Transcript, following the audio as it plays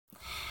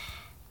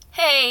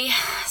Hey,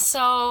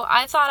 so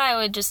I thought I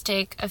would just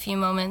take a few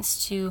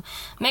moments to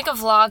make a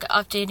vlog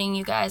updating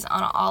you guys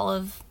on all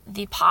of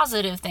the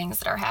positive things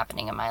that are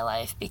happening in my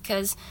life,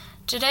 because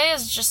today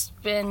has just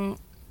been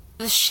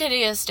the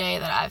shittiest day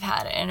that I've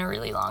had in a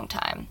really long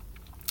time.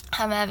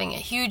 I'm having a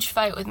huge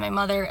fight with my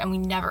mother, and we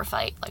never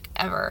fight, like,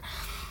 ever.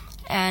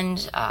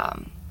 And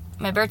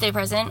my birthday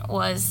present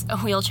was a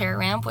wheelchair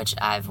ramp, which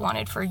I've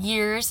wanted for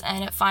years,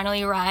 and it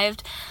finally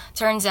arrived.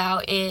 Turns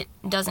out it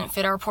doesn't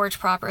fit our porch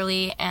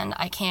properly, and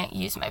I can't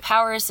use my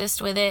power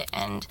assist with it,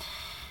 and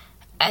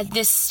at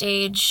this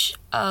stage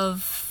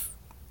of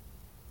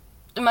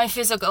my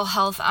physical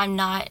health, I'm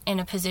not in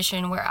a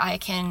position where I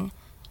can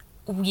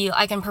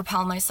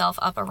propel myself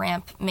up a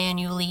ramp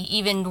manually,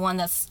 even one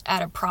that's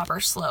at a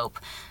proper slope.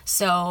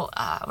 So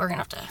we're gonna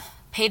have to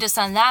pay to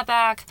send that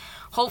back,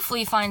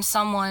 hopefully find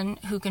someone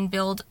who can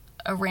build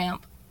a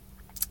ramp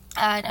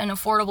at an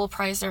affordable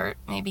price, or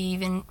maybe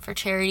even for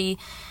charity,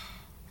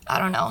 I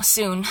don't know,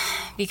 soon,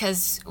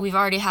 because we've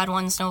already had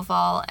one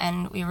snowfall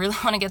and we really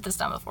want to get this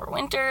done before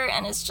winter,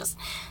 and it's just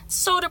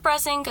so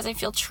depressing because I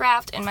feel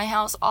trapped in my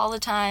house all the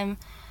time,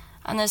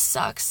 and this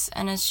sucks.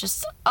 And it's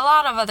just a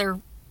lot of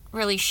other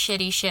really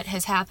shitty shit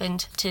has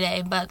happened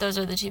today, but those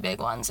are the two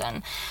big ones,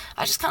 and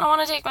I just kind of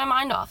want to take my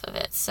mind off of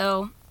it.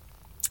 So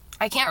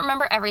I can't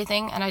remember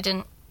everything, and I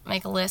didn't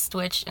make a list,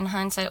 which in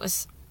hindsight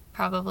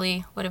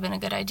probably would have been a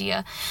good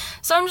idea.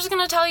 So I'm just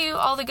going to tell you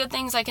all the good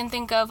things I can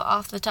think of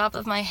off the top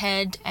of my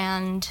head,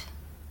 and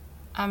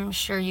I'm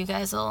sure you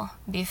guys will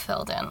be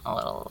filled in a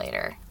little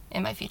later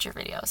in my future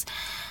videos.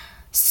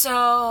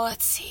 So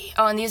let's see.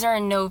 Oh, and these are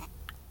in no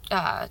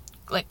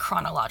like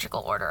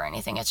chronological order or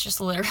anything. It's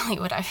just literally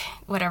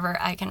whatever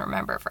I can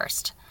remember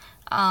first.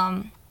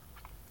 Oh,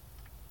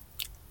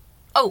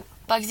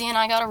 Bugsy and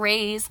I got a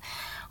raise,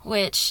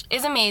 which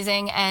is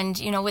amazing, and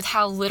you know, with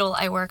how little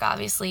I work,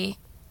 obviously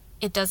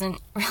it doesn't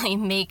really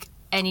make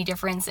any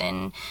difference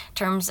in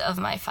terms of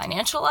my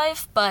financial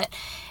life, but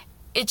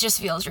it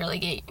just feels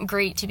really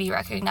great to be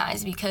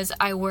recognized, because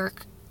I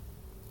work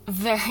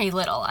very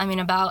little. I mean,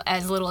 about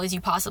as little as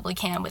you possibly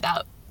can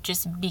without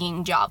just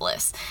being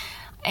jobless.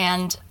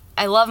 And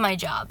I love my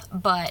job,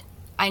 but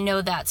I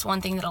know that's one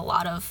thing that a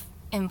lot of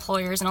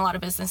employers and a lot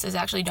of businesses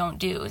actually don't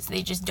do, is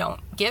they just don't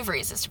give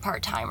raises to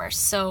part-timers.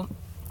 So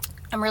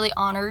I'm really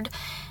honored,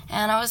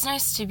 and it was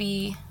nice to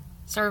be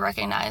sort of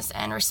recognized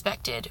and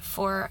respected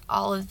for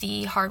all of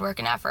the hard work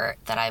and effort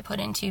that I put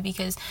into,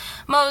 because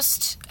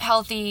most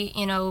healthy,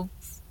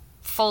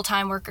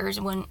 full-time workers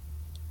wouldn't,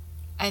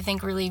 I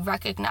think, really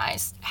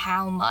recognize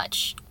how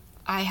hard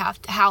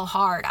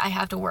I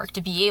have to work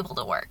to be able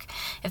to work,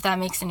 if that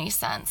makes any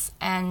sense.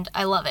 And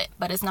I love it,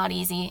 but it's not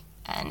easy,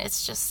 and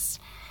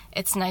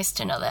it's nice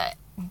to know that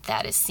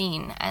that is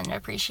seen and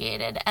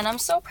appreciated. And I'm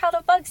so proud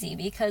of Bugsy,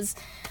 because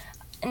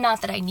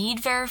not that I need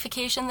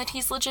verification that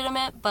he's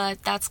legitimate,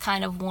 but that's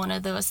kind of one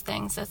of those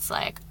things that's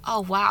like, oh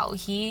wow,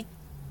 he,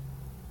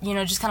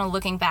 just kind of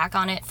looking back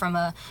on it from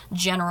a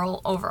general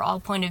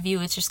overall point of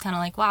view, it's just kind of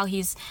like, wow,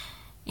 he's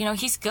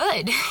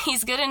good.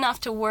 He's good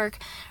enough to work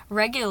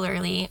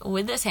regularly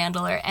with this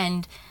handler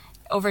and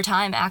over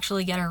time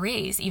actually get a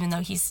raise, even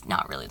though he's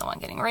not really the one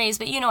getting a raise,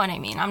 but you know what I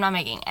mean. I'm not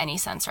making any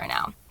sense right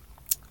now.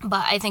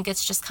 But I think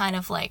it's just kind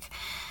of like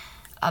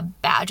a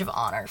badge of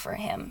honor for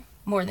him,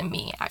 more than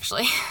me,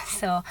 actually.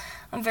 So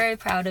I'm very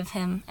proud of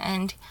him,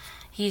 and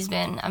he's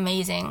been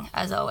amazing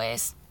as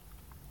always.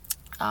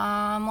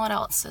 What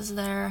else is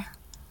there?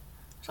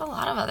 There's a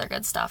lot of other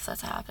good stuff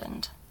that's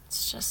happened.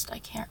 It's just I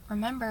can't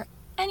remember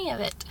any of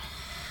it.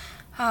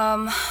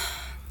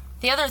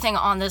 The other thing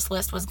on this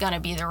list was gonna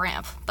be the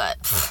ramp,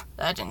 but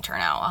that didn't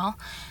turn out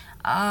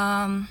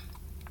well.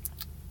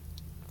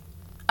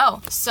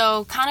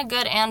 So kind of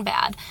good and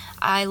bad.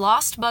 I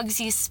lost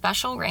Bugsy's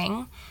special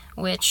ring,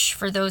 which,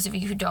 for those of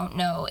you who don't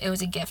know, it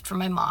was a gift from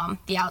my mom.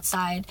 The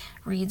outside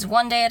reads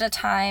 "One Day at a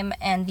Time,"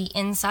 and the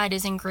inside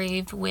is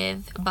engraved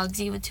with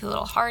Bugsy with two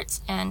little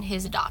hearts and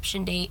his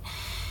adoption date.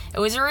 It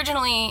was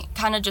originally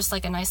kind of just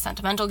like a nice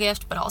sentimental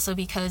gift, but also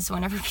because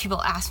whenever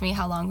people asked me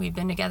how long we'd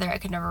been together, I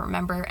could never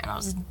remember, and I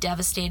was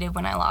devastated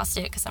when I lost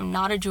it, because I'm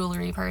not a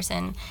jewelry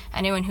person.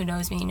 Anyone who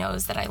knows me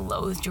knows that I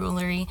loathe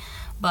jewelry,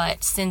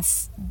 but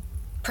since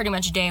pretty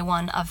much day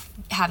one of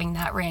having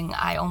that ring,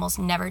 I almost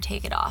never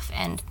take it off,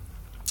 and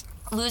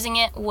losing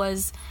it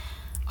was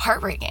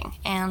heartbreaking.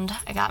 And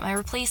I got my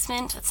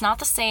replacement. It's not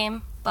the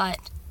same,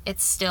 but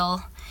it's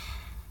still,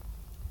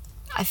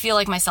 I feel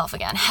like myself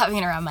again, having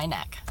it around my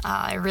neck.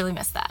 I really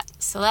miss that.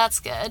 So that's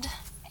good.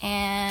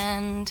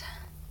 And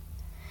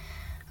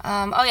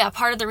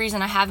part of the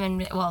reason I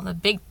haven't,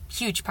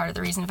 huge part of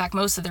the reason, in fact,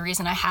 most of the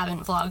reason I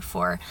haven't vlogged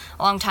for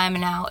a long time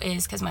now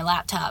is because my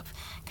laptop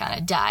kind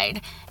of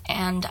died,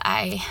 and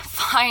I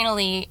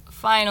finally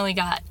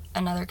got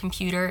another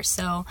computer,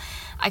 so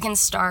I can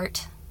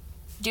start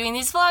doing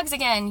these vlogs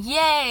again.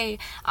 Yay!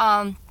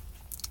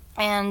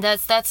 And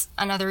that's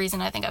another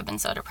reason I think I've been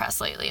so depressed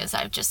lately, is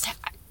I've just,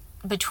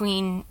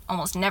 between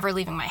almost never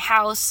leaving my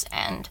house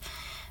and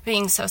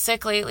being so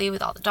sick lately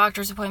with all the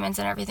doctor's appointments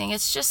and everything,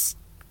 it's just,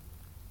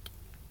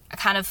 I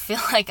kind of feel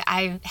like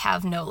I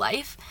have no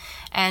life.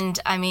 And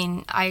I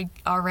mean, I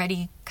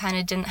already kind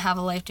of didn't have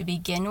a life to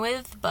begin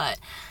with, but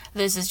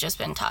this has just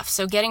been tough.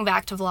 So getting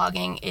back to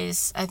vlogging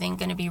is, I think,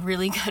 going to be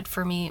really good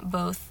for me,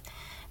 both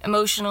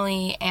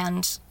emotionally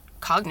and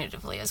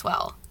cognitively as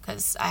well,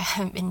 because I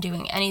haven't been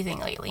doing anything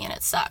lately and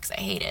it sucks.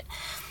 I hate it.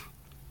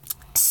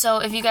 So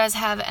if you guys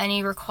have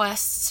any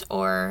requests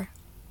or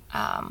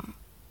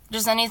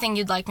just anything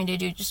you'd like me to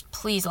do, just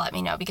please let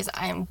me know, because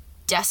I'm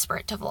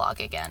desperate to vlog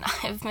again.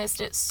 I've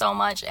missed it so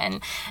much,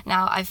 and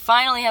now I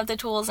finally have the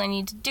tools I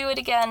need to do it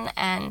again,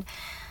 and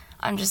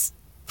I'm just,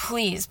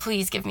 please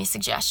give me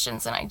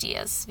suggestions and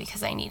ideas,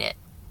 because I need it.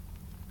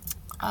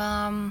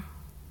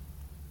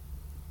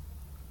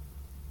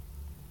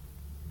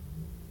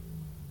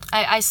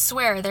 I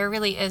swear there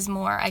really is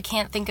more. I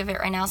can't think of it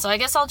right now, so I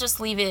guess I'll just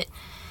leave it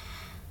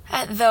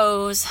at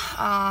those.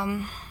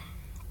 I'm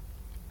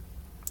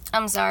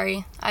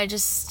sorry.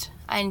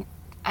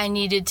 I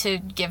needed to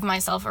give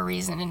myself a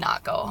reason to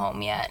not go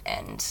home yet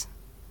and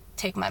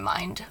take my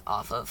mind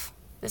off of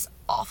this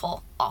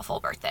awful, awful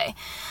birthday.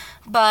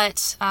 But,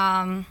 so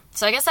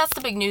I guess that's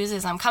the big news,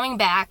 is I'm coming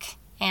back,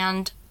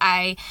 and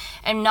I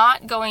am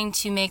not going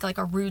to make like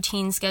a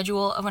routine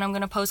schedule of when I'm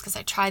going to post, because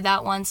I tried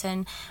that once,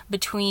 and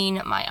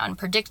between my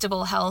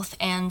unpredictable health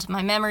and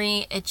my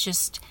memory, it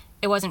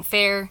wasn't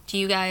fair to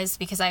you guys,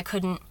 because I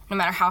couldn't, no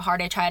matter how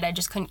hard I tried, I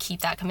just couldn't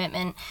keep that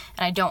commitment,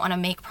 and I don't want to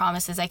make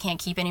promises I can't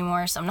keep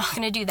anymore, so I'm not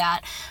going to do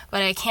that.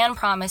 But I can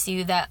promise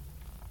you that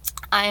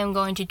I am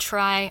going to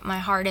try my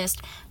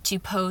hardest to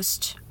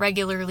post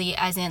regularly,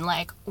 as in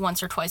like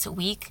once or twice a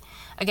week.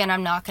 Again,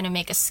 I'm not going to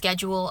make a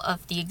schedule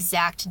of the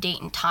exact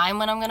date and time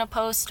when I'm going to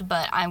post,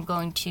 but I'm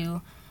going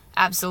to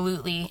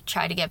absolutely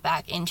try to get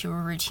back into a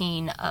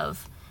routine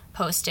of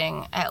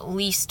posting at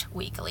least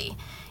weekly,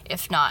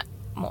 if not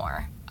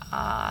more.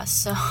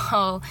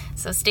 So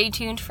stay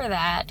tuned for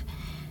that,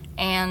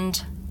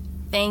 and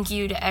thank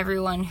you to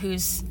everyone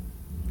who's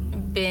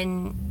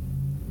been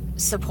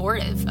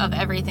supportive of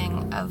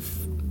everything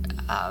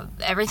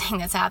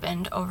that's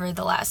happened over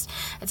the last,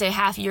 I'd say,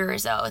 half year or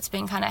so. It's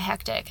been kind of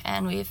hectic,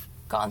 and we've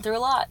gone through a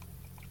lot.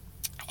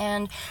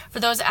 And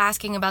for those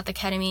asking about the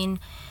ketamine,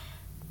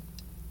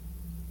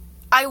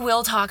 I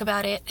will talk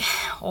about it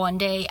one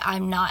day.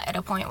 I'm not at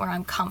a point where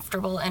I'm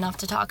comfortable enough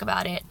to talk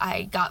about it.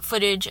 I got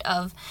footage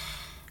of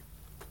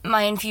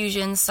my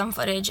infusions, some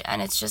footage,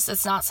 and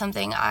it's not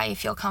something I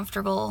feel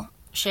comfortable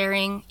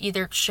sharing,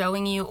 either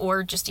showing you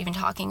or just even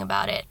talking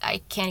about it. I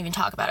can't even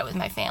talk about it with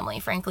my family,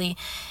 frankly.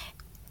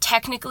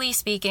 Technically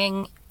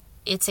speaking,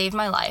 it saved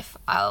my life.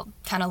 I'll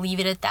kind of leave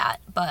it at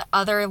that, but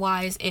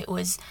otherwise it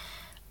was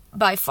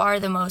by far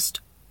the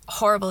most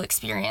horrible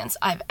experience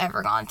I've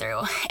ever gone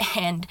through,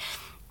 and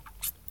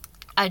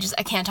I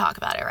can't talk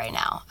about it right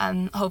now.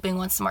 I'm hoping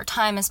once some more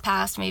time has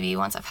passed, maybe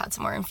once I've had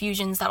some more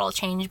infusions, that'll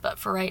change, but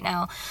for right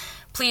now,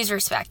 please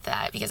respect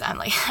that, because I'm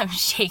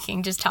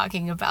shaking just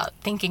thinking about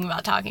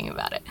talking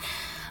about it.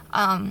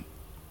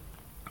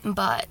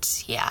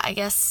 But yeah, I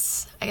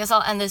guess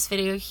I'll end this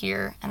video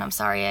here, and I'm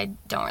sorry I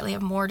don't really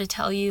have more to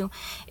tell you.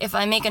 If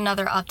I make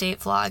another update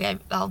vlog,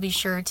 I'll be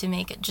sure to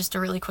make it just a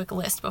really quick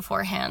list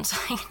beforehand, so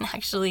I can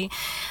actually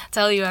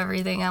tell you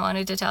everything I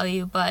wanted to tell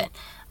you, but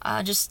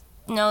just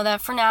know that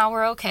for now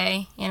we're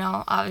okay.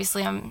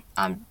 Obviously I'm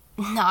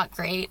not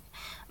great,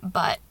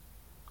 but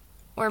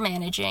we're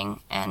managing,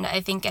 and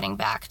I think getting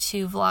back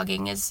to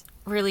vlogging is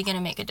really going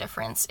to make a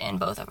difference in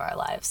both of our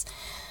lives.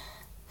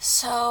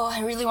 So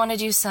I really want to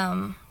do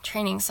some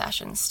training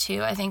sessions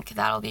too. I think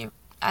that'll be,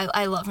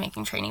 I love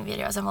making training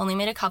videos. I've only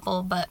made a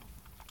couple, but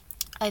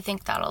I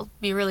think that'll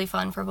be really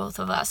fun for both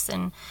of us,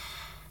 and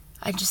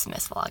I just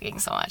miss vlogging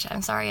so much.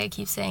 I'm sorry I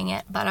keep saying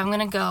it, but I'm going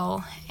to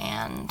go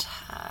and,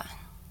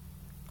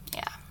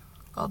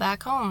 go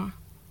back home,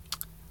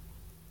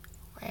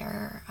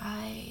 where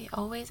I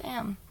always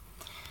am.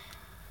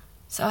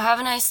 So have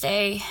a nice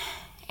day,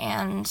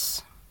 and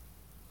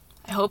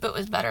I hope it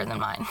was better than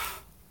mine.